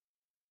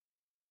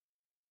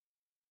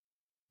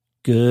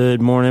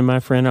Good morning, my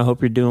friend. I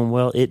hope you're doing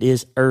well. It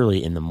is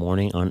early in the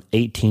morning on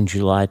 18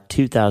 July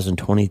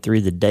 2023,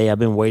 the day I've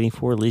been waiting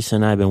for, Lisa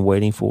and I have been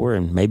waiting for,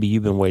 and maybe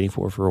you've been waiting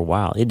for a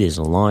while. It is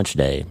launch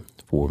day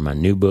for my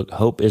new book,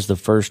 Hope is the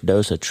First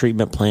Dose, a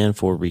treatment plan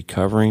for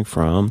recovering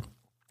from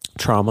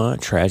trauma,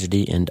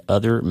 tragedy, and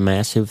other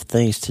massive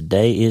things.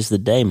 Today is the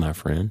day, my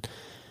friend.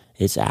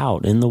 It's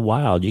out in the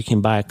wild. You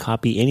can buy a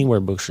copy anywhere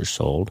books are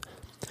sold.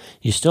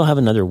 You still have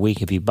another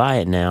week. If you buy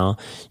it now,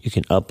 you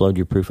can upload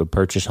your proof of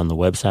purchase on the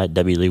website,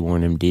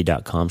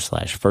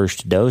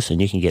 wleewarrenmd.com/first dose, and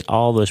you can get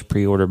all those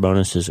pre-order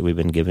bonuses that we've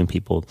been giving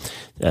people,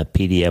 a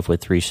PDF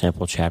with 3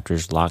 sample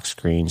chapters, lock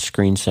screens,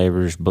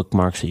 screensavers,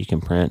 bookmarks that you can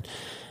print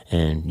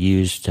and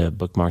use to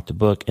bookmark the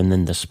book, and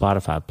then the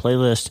Spotify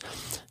playlist,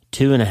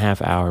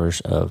 2.5 hours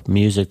of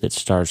music that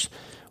starts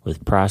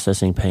with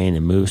processing pain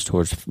and moves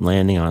towards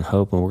landing on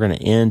hope. And we're going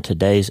to end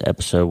today's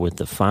episode with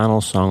the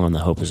final song on the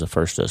Hope is the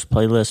First Dose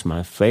playlist,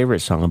 my favorite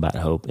song about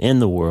hope in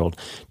the world,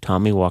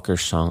 Tommy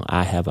Walker's song,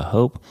 I Have a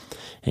Hope.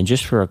 And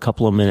just for a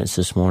couple of minutes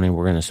this morning,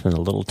 we're going to spend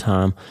a little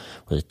time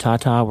with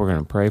Tata. We're going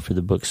to pray for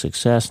the book's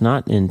success,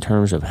 not in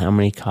terms of how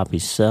many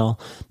copies sell,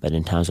 but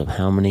in terms of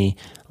how many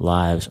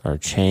lives are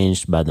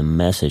changed by the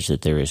message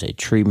that there is a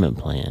treatment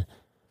plan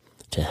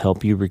to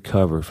help you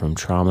recover from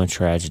trauma,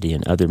 tragedy,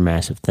 and other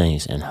massive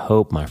things. And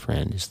hope, my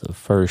friend, is the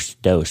first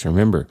dose.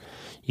 Remember,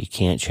 you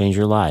can't change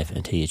your life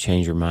until you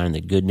change your mind. The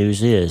good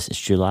news is it's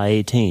July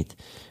 18th,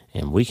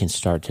 and we can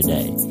start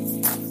today.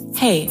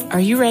 Hey,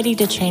 are you ready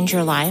to change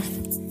your life?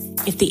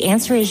 If the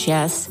answer is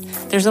yes,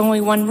 there's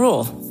only one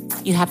rule.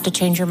 You have to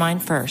change your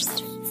mind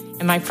first.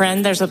 And my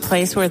friend, there's a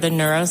place where the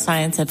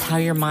neuroscience of how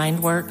your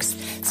mind works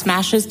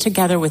smashes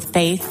together with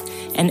faith,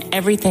 and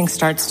everything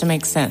starts to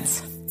make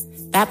sense.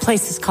 That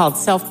place is called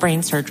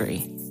self-brain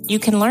surgery. You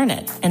can learn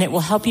it, and it will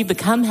help you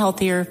become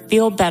healthier,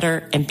 feel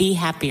better, and be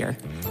happier.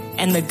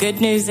 And the good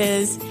news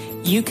is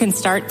you can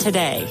start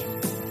today.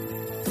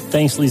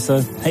 Thanks,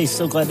 Lisa. Hey,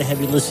 so glad to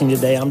have you listening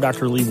today. I'm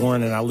Dr. Lee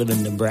Warren, and I live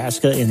in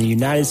Nebraska in the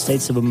United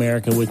States of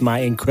America with my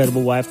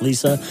incredible wife,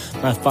 Lisa,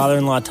 my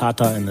father-in-law,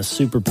 Tata, and the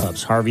super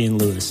pups, Harvey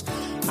and Lewis.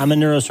 I'm a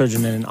neurosurgeon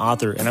and an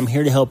author, and I'm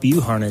here to help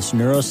you harness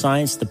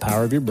neuroscience, the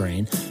power of your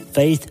brain,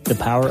 faith, the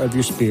power of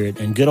your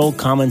spirit, and good old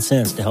common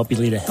sense to help you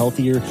lead a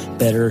healthier,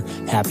 better,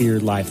 happier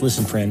life.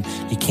 Listen, friend,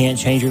 you can't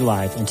change your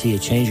life until you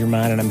change your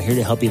mind, and I'm here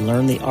to help you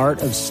learn the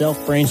art of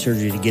self-brain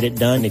surgery to get it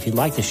done. If you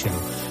like the show,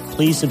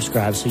 please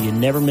subscribe so you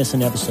never miss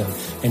an episode,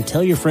 and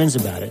tell your friends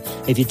about it.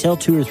 If you tell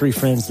 2 or 3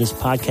 friends this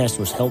podcast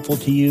was helpful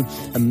to you,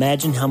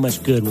 imagine how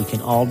much good we can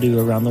all do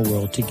around the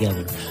world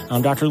together.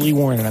 I'm Dr. Lee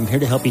Warren, and I'm here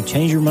to help you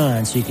change your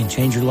mind so you can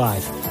change your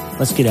life.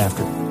 Let's get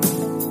after it.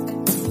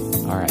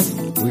 All right,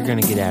 we're going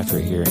to get after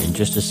it here in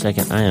just a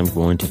second. I am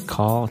going to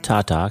call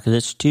Tata because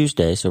it's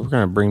Tuesday, so we're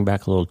going to bring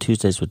back a little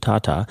Tuesdays with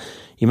Tata.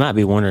 You might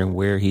be wondering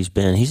where he's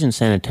been. He's in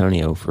San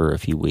Antonio for a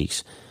few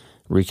weeks,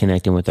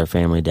 reconnecting with our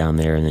family down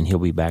there, and then he'll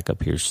be back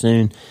up here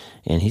soon.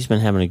 And he's been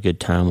having a good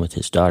time with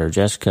his daughter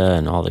Jessica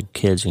and all the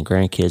kids and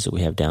grandkids that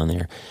we have down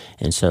there.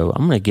 And so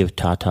I'm going to give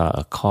Tata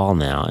a call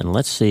now, and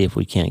let's see if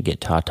we can't get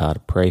Tata to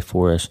pray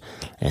for us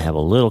and have a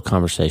little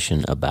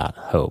conversation about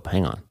hope.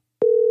 Hang on.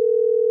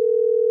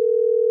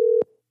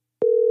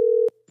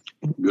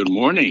 Good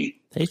morning.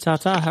 Hey,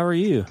 Tata, how are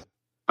you?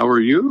 How are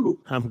you?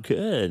 I'm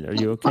good. Are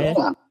you okay?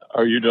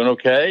 Are you doing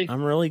okay?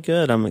 I'm really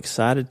good. I'm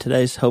excited.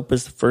 Today's Hope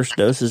is the First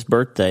Dose's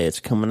birthday. It's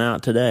coming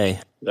out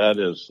today. That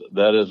is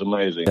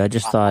amazing. I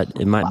just thought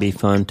it might be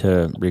fun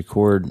to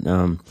record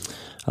a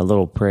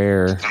little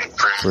prayer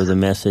for the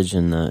message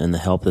and the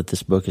help that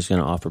this book is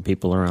going to offer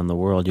people around the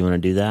world. You want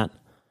to do that?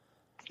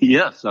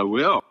 Yes, I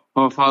will.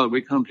 Oh, Father,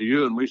 we come to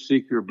you and we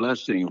seek your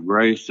blessing of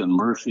grace and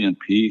mercy and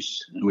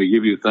peace. And we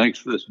give you thanks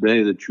for this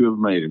day that you have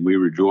made, and we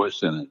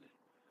rejoice in it.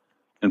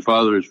 And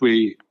Father, as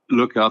we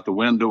look out the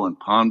window and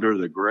ponder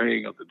the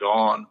graying of the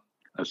dawn,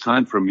 a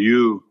sign from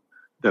you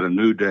that a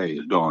new day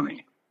is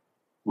dawning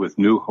with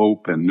new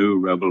hope and new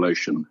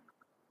revelation.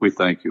 We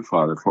thank you,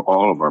 Father, for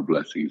all of our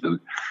blessings.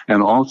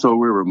 And also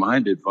we're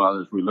reminded,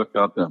 Father, as we look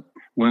out the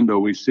window,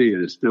 we see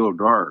it is still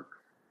dark.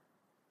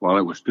 While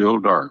it was still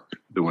dark,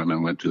 the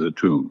women went to the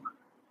tomb.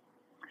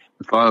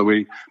 Father,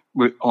 we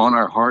on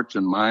our hearts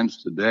and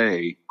minds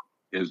today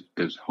is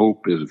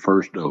hope is the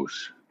first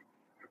dose.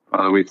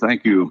 Father, we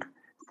thank you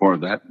for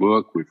that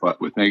book. We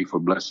thank you for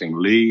blessing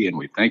Lee, and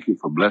we thank you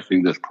for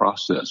blessing this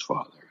process,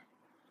 Father.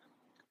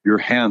 Your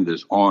hand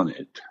is on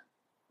it.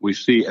 We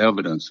see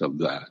evidence of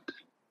that.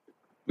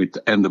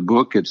 And the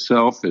book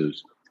itself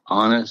is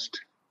honest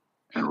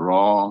and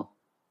raw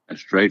and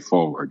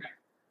straightforward.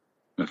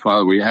 And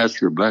Father, we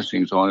ask your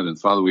blessings on it, and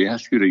Father, we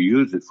ask you to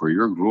use it for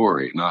your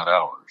glory, not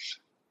ours.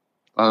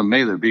 Father,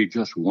 may there be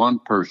just one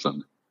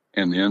person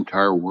in the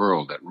entire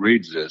world that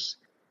reads this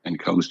and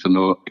comes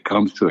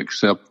to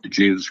accept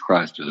Jesus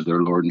Christ as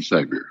their Lord and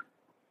Savior.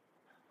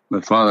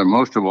 But Father,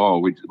 most of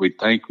all, we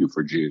thank you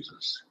for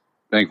Jesus.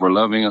 Thank you for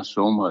loving us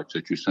so much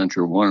that you sent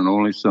your one and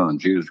only Son,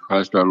 Jesus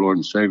Christ, our Lord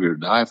and Savior, to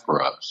die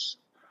for us.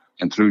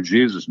 And through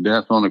Jesus'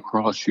 death on the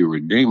cross, you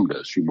redeemed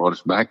us. You brought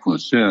us back from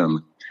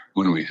sin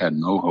when we had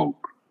no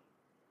hope.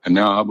 And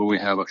now, Abba, we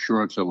have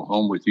assurance of a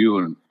home with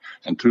you,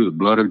 and through the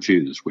blood of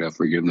Jesus, we have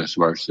forgiveness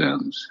of our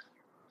sins.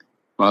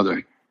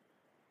 Father,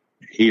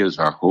 He is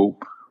our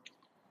hope.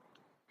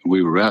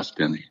 We rest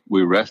in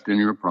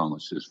your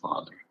promises,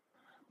 Father.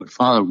 But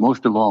Father,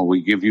 most of all,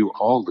 we give you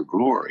all the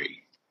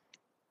glory.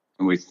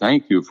 And we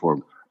thank you for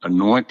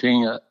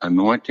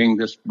anointing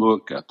this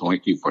book.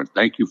 Thank you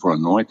for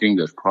anointing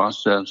this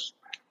process.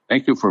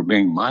 Thank you for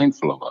being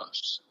mindful of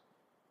us.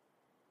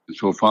 And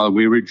so, Father,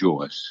 we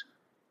rejoice.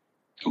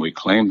 And we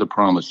claim the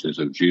promises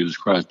of Jesus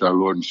Christ, our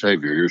Lord and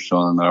Savior, your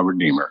Son and our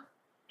Redeemer.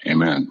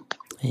 Amen.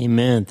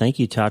 Amen. Thank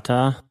you,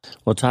 Tata.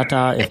 Well,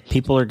 Tata, if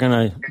people are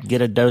going to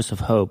get a dose of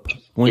hope,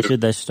 when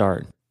should they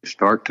start?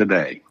 Start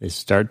today. They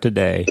start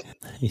today.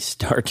 You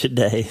start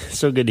today.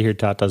 So good to hear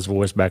Tata's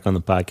voice back on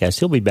the podcast.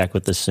 He'll be back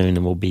with us soon,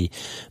 and we'll be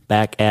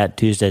back at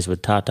Tuesdays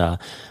with Tata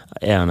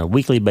on a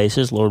weekly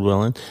basis, Lord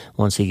willing,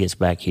 once he gets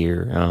back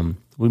here.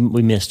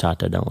 We miss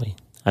Tata, don't we?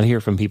 I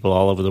hear from people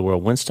all over the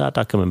world, when's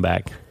Tata coming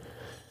back?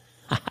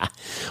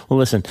 Well,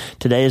 listen,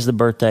 today is the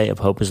birthday of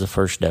Hope is the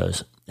First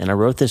Dose, and I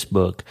wrote this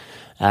book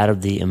out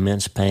of the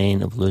immense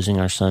pain of losing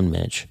our son,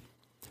 Mitch.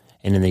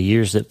 And in the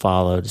years that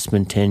followed, it's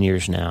been 10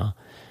 years now,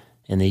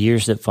 in the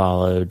years that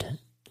followed,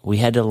 we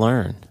had to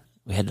learn.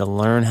 We had to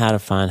learn how to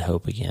find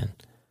hope again.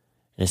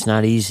 And it's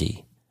not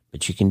easy,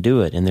 but you can do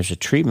it, and there's a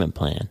treatment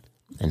plan,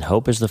 and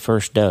hope is the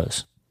first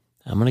dose.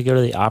 I'm going to go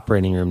to the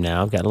operating room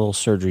now. I've got a little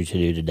surgery to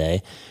do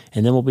today,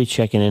 and then we'll be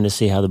checking in to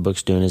see how the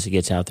book's doing as it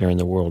gets out there in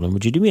the world. And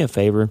would you do me a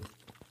favor?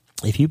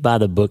 If you buy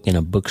the book in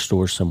a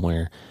bookstore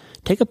somewhere,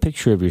 take a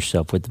picture of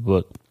yourself with the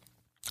book.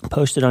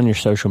 Post it on your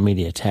social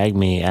media. Tag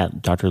me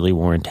at Dr. Lee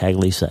Warren. Tag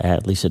Lisa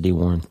at Lisa D.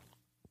 Warren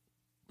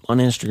on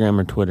Instagram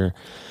or Twitter.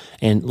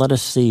 And let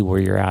us see where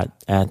you're at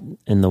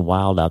in the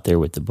wild out there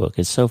with the book.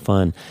 It's so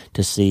fun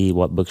to see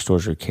what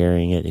bookstores are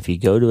carrying it. If you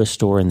go to a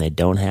store and they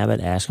don't have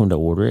it, ask them to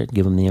order it.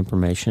 Give them the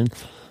information.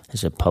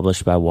 It's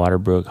published by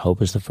Waterbrook.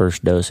 Hope is the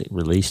First Dose. It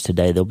released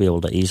today. They'll be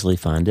able to easily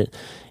find it.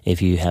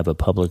 If you have a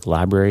public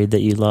library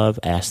that you love,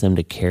 ask them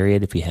to carry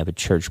it. If you have a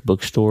church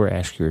bookstore,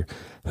 ask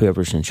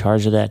whoever's in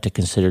charge of that to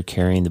consider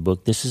carrying the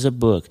book. This is a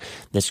book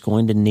that's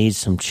going to need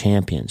some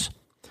champions.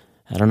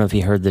 I don't know if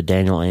you heard that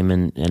Daniel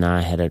Amen and I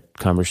had a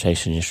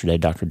conversation yesterday,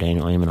 Dr.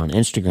 Daniel Amen on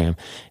Instagram,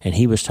 and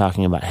he was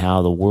talking about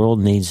how the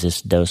world needs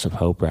this dose of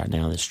hope right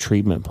now, this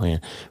treatment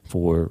plan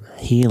for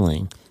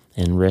healing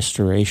and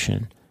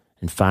restoration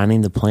and finding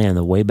the plan,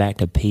 the way back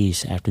to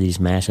peace after these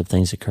massive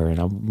things occur.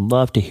 And I'd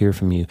love to hear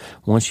from you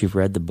once you've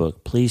read the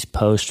book. Please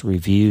post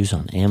reviews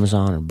on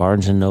Amazon or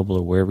Barnes & Noble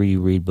or wherever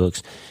you read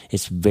books.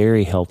 It's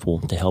very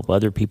helpful to help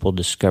other people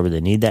discover. They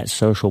need that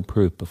social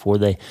proof before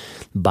they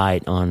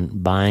bite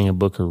on buying a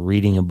book or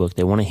reading a book.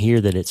 They want to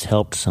hear that it's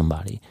helped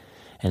somebody.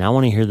 And I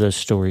want to hear those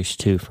stories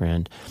too,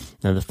 friend.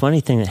 Now, the funny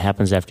thing that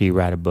happens after you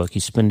write a book,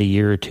 you spend a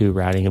year or two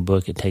writing a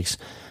book. It takes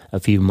a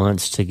few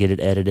months to get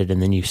it edited,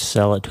 and then you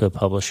sell it to a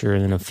publisher,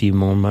 and then a few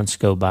more months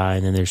go by,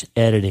 and then there's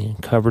editing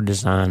and cover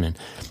design and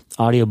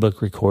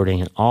audiobook recording,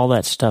 and all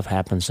that stuff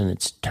happens, and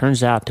it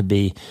turns out to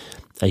be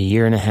a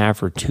year and a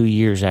half or 2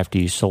 years after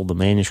you sold the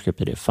manuscript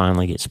that it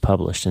finally gets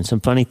published. And some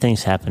funny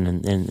things happen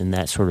in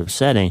that sort of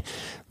setting.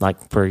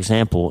 Like, for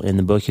example, in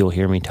the book you'll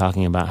hear me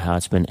talking about how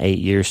it's been 8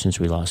 years since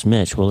we lost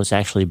Mitch. Well, it's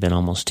actually been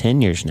almost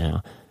 10 years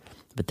now.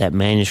 But that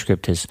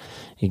manuscript has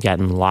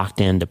gotten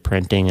locked into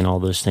printing and all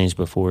those things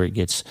before it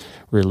gets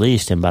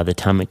released. And by the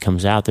time it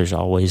comes out, there's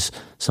always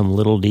some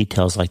little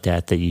details like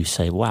that you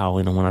say, wow,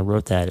 when I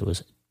wrote that, it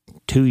was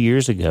 2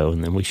 years ago,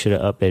 and then we should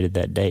have updated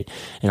that date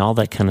and all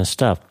that kind of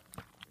stuff.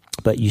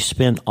 But you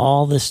spend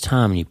all this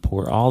time, you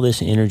pour all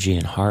this energy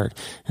and heart,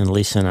 and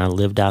Lisa and I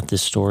lived out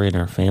this story, and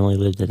our family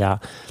lived it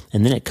out.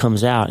 And then it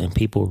comes out, and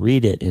people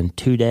read it in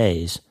 2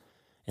 days,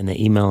 and they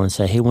email and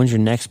say, hey, when's your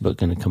next book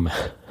going to come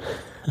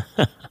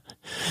out?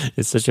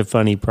 It's such a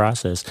funny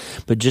process.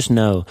 But just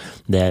know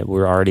that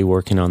we're already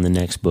working on the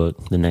next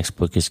book. The next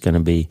book is going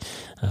to be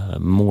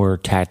more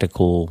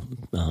tactical,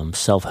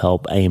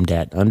 self-help, aimed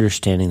at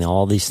understanding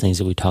all these things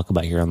that we talk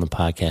about here on the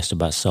podcast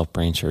about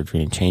self-brain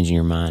surgery and changing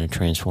your mind and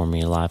transforming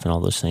your life and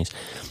all those things.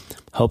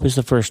 Hope is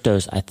the First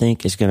Dose, I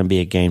think, is going to be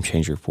a game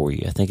changer for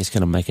you. I think it's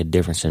going to make a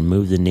difference and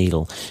move the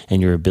needle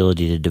in your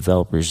ability to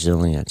develop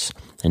resilience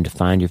and to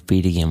find your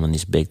feet again when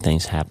these big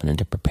things happen, and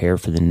to prepare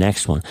for the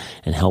next one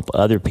and help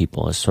other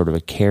people as sort of a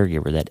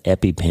caregiver, that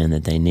EpiPen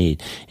that they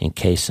need in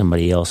case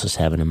somebody else is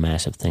having a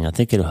massive thing. I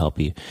think it'll help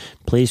you.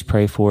 Please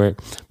pray for it.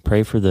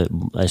 Pray for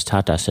as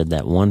Tata said,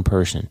 that one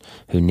person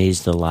who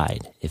needs the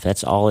light. If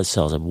that's all it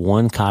sells, if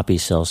one copy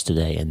sells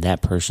today and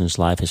that person's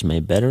life is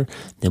made better,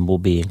 then we'll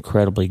be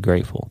incredibly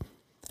grateful.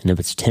 And if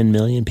it's 10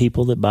 million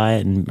people that buy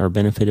it and are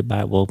benefited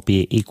by it, we'll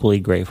be equally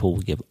grateful.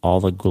 We'll give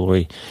all the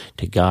glory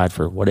to God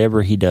for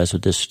whatever he does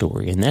with this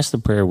story. And that's the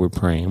prayer we're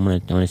praying. I'm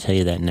going to tell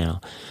you that now.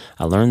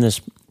 I learned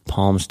this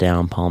palms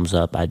down, palms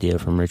up idea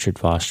from Richard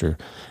Foster,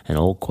 an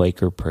old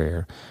Quaker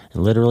prayer.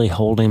 And literally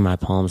holding my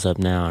palms up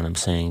now, and I'm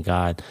saying,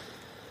 God,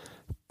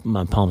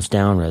 my palms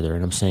down rather,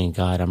 and I'm saying,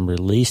 God, I'm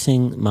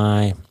releasing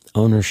my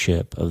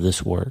ownership of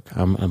this work.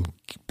 I'm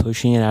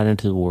pushing it out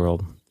into the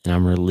world. and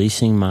I'm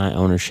releasing my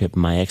ownership,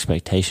 my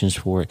expectations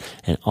for it,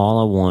 and all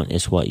I want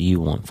is what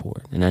you want for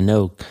it. And I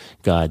know,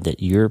 God,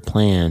 that your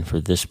plan for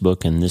this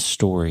book and this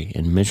story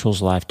and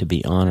Mitchell's life to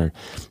be honored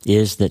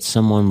is that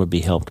someone would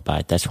be helped by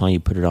it. That's why you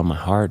put it on my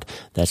heart.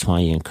 That's why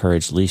you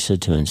encouraged Lisa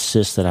to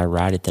insist that I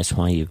write it. That's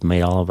why you've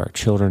made all of our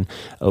children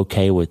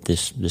okay with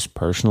this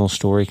personal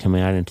story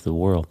coming out into the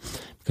world,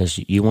 because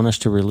you want us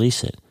to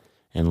release it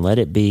and let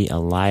it be a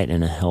light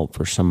and a help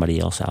for somebody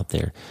else out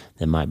there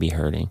that might be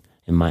hurting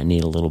and might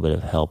need a little bit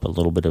of help, a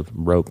little bit of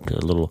rope, a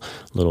little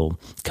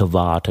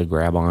kavah to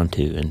grab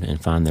onto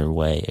and find their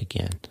way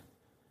again.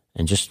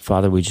 And just,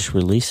 Father, we just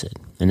release it.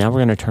 And now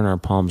we're going to turn our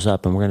palms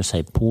up and we're going to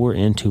say, pour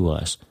into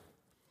us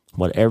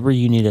whatever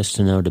you need us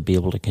to know to be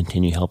able to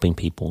continue helping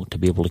people, to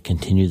be able to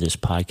continue this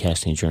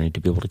podcasting journey,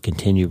 to be able to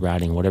continue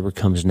writing, whatever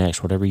comes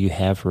next, whatever you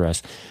have for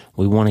us.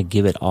 We want to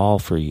give it all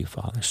for you,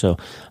 Father. So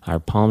our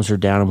palms are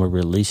down and we're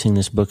releasing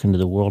this book into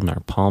the world, and our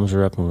palms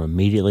are up and we're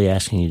immediately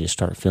asking you to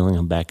start filling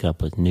them back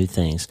up with new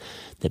things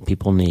that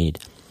people need.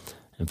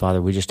 And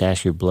Father, we just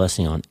ask your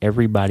blessing on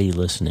everybody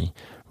listening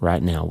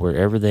right now,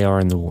 wherever they are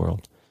in the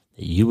world,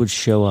 that you would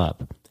show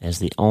up as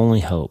the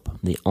only hope,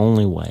 the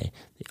only way,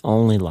 the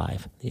only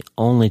life, the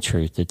only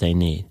truth that they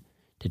need,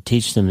 to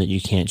teach them that you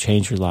can't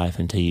change your life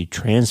until you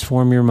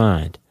transform your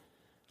mind,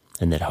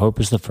 and that hope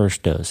is the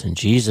first dose. In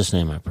Jesus'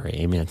 name I pray,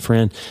 amen.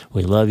 Friend,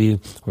 we love you.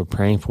 We're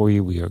praying for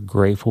you. We are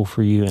grateful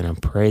for you, and I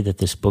pray that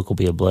this book will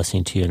be a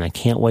blessing to you, and I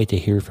can't wait to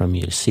hear from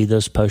you, to see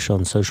those posts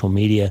on social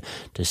media,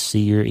 to see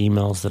your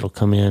emails that'll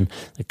come in,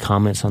 the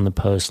comments on the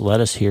post.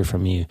 Let us hear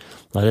from you.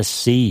 Let us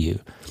see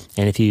you.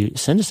 And if you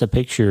send us a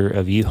picture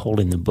of you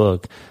holding the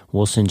book,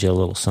 we'll send you a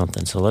little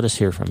something. So let us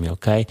hear from you,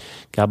 okay?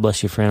 God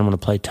bless you, friend. I'm going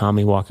to play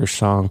Tommy Walker's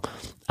song,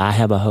 I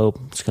Have a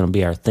Hope. It's going to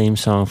be our theme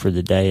song for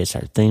the day. It's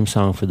our theme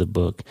song for the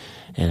book.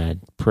 And I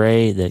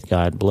pray that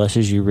God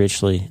blesses you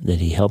richly, that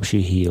he helps you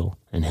heal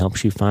and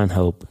helps you find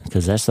hope,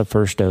 because that's the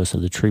first dose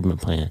of the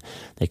treatment plan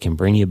that can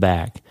bring you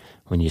back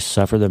when you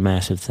suffer the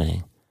massive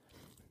thing.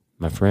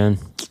 My friend,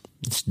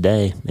 it's the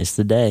day. It's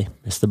the day.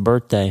 It's the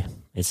birthday.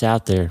 It's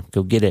out there.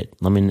 Go get it.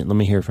 Let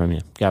me hear from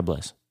you. God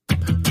bless.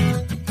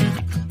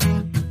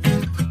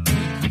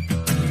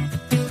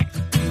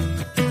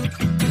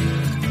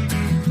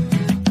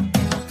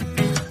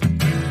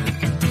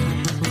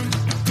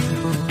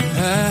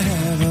 I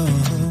have a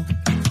hope,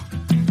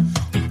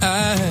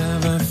 I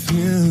have a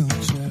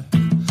future,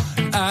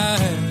 I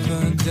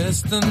have a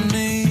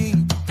destiny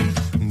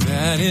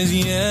that is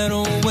yet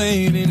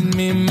awaiting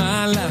me.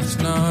 My life's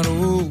not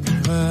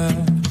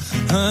over,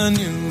 a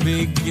new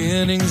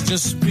beginning's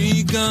just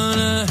begun.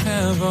 I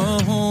have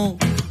a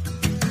hope,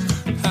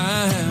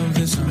 I have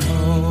this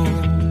hope,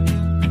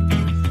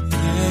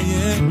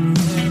 yeah.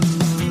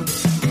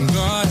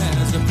 God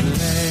has a plan.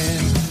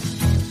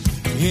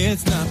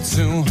 It's not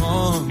to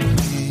harm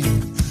me,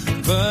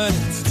 but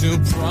it's to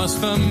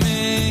prosper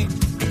me,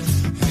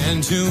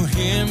 and to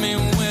hear me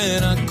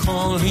when I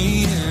call.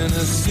 He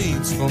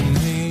intercedes for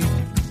me,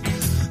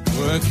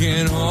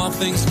 working all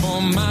things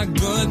for my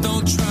good,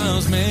 though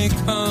trials may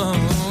come.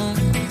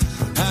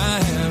 I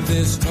have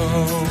this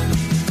hope,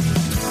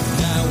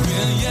 and I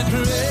will yet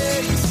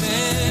praise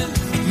him,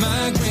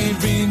 my great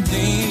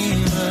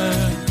Redeemer.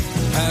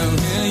 I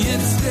will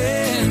yet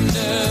stand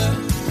up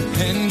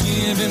and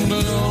give him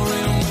glory.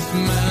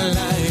 My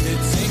life,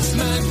 it takes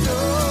my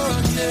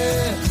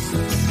darkness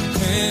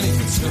and it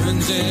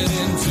turns it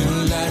into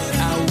light. I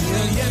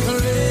will yet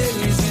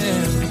praise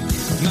him,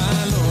 my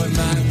Lord,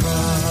 my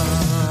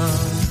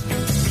God.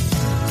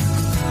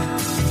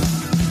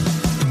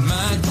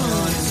 My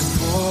God is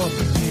for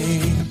me,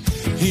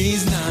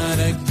 he's not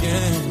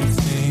against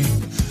me.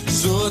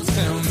 So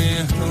tell me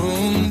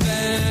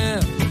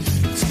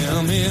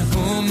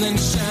whom then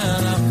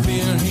shall I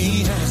fear?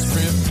 He has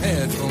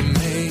prepared for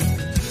me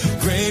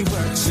great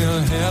works, he'll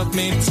help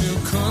me to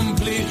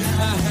complete.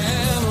 I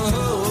have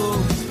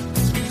hope,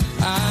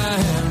 I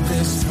have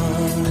this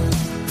hope.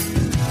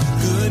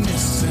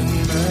 Goodness and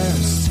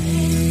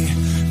mercy,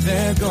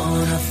 they're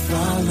gonna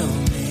follow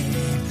me,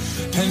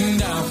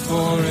 and I'll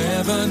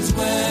forever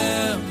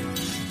dwell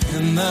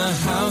in the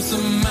house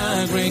of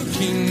my great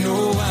King.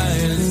 No eye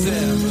has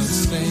ever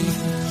seen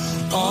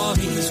all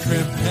he's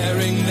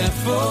preparing there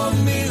for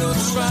me. Though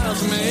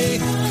trials may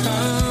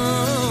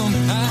come,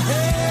 I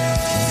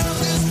have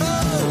this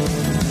hope.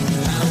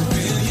 I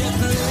will yet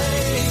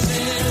praise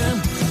him,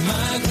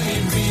 my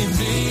great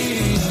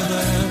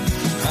Redeemer.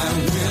 I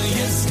will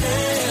yet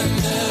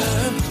stand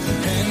up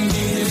and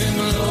give him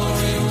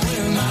glory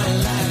with my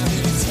life.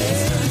 It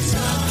takes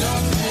my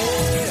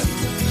darkness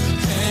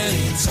and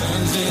he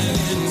turns it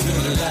into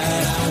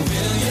light. I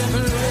will yet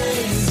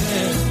praise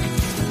him,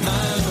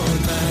 my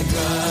Lord, my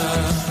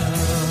God.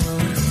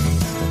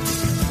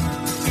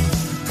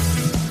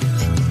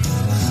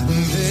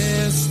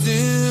 There's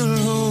still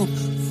hope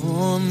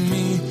for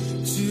me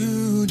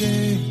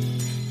today,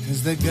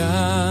 'cause the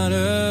God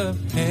of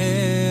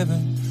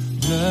heaven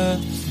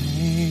loves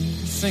me.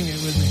 Sing it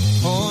with me.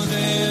 Oh,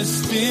 there's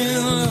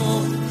still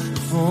hope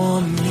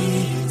for me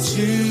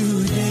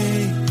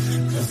today,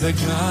 'cause the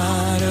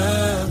God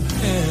of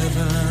heaven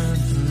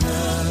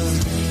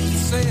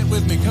say it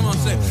with me. Come on,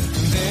 say it.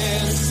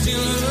 There's still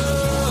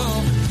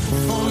hope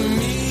for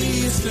me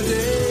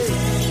today,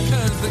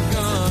 'cause the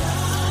God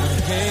of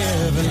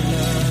heaven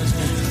loves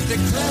me.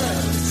 Declare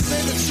it,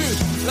 say the truth,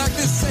 like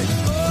this, say,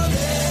 oh,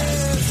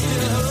 there's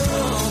still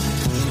hope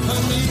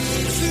for me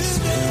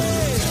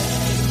today,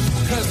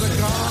 'cause the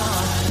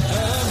God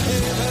of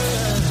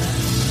heaven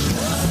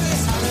loves me.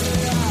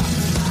 Hallelujah.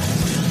 I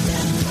will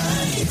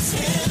praise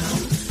Him,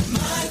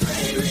 my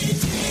great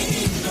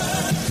Redeemer.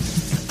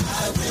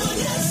 I will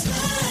just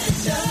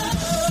stand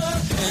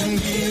up and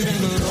give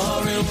Him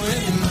glory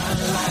with my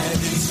life.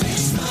 He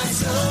takes my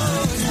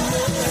soul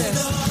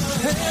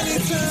and He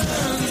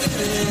turns it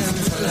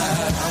into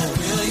life. I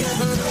will yet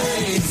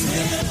praise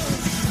Him,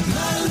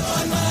 my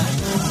Lord, my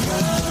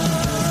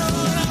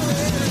God. I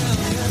will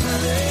yet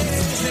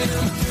praise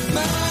Him,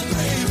 my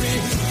great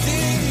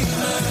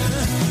Redeemer.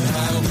 I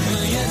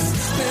will yet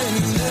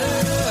stand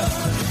up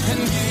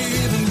and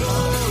give Him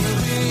glory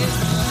with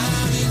my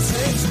life. He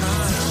takes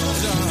my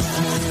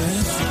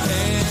darkness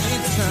and He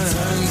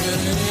turns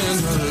it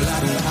into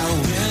light. I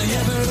will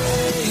yet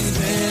praise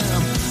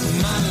Him,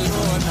 my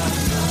Lord, my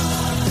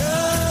God.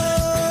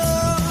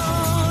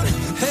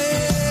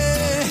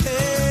 Hey,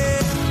 hey,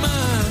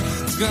 my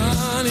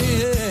God,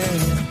 yeah.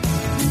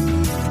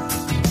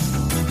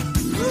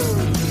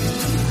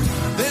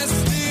 There's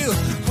still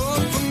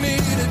hope for me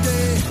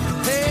today.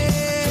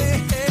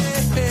 Hey, hey,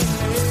 hey,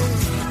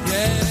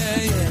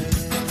 yeah, yeah.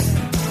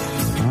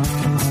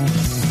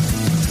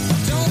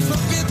 Don't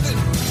forget that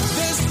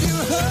there's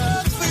still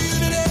hope for you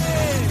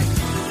today.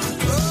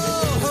 Oh,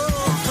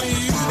 hope for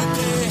you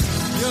today.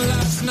 Your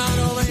life's not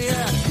over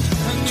yet.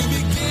 A new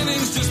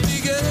beginning's just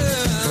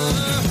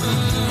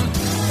begun.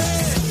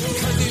 Hey,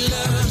 'cause He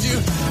loves you.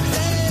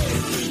 Hey,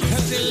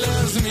 'cause He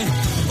loves me.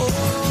 Oh,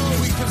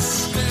 we can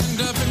stand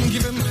up and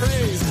give Him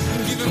praise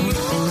and give Him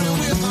glory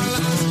with our lives.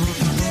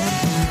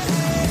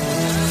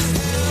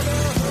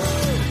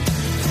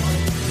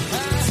 I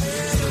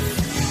have a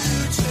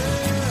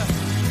future.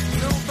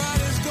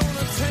 Nobody's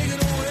gonna take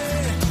it away,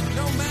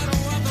 no matter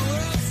what the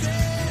world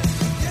says.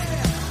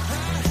 Yeah, I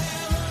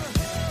have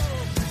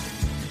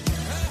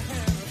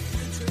a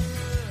future.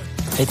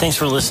 Hey, thanks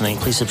for listening.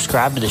 Please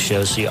subscribe to the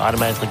show so you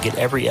automatically get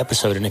every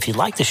episode. And if you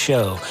like the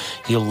show,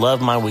 you'll love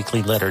my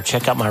weekly letter.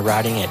 Check out my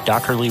writing at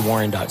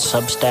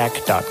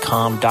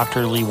drleewarren.substack.com,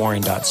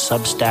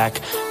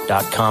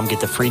 drleewarren.substack.com. Get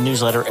the free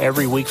newsletter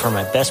every week for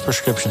my best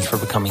prescriptions for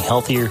becoming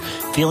healthier,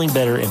 feeling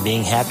better, and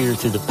being happier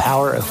through the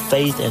power of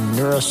faith and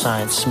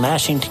neuroscience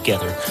smashing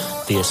together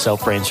via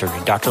self-brain surgery.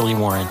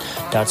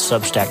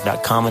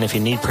 drleewarren.substack.com. And if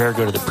you need prayer,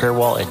 go to the prayer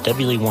wall at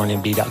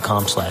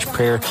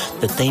wleewarrenmd.com/prayer.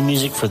 The theme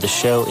music for the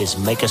show is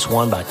Make Us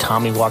One by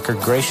Tommy Walker,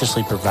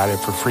 graciously provided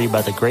for free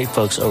by the great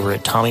folks over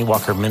at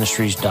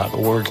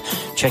TommyWalkerMinistries.org.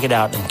 Check it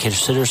out and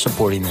consider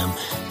supporting them.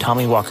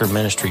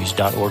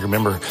 TommyWalkerMinistries.org.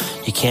 Remember,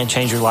 you can't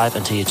change your life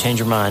until you change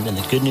your mind, and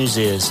the good news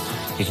is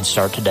you can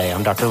start today.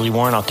 I'm Dr. Lee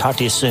Warren. I'll talk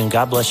to you soon.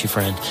 God bless you,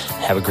 friend.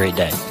 Have a great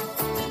day.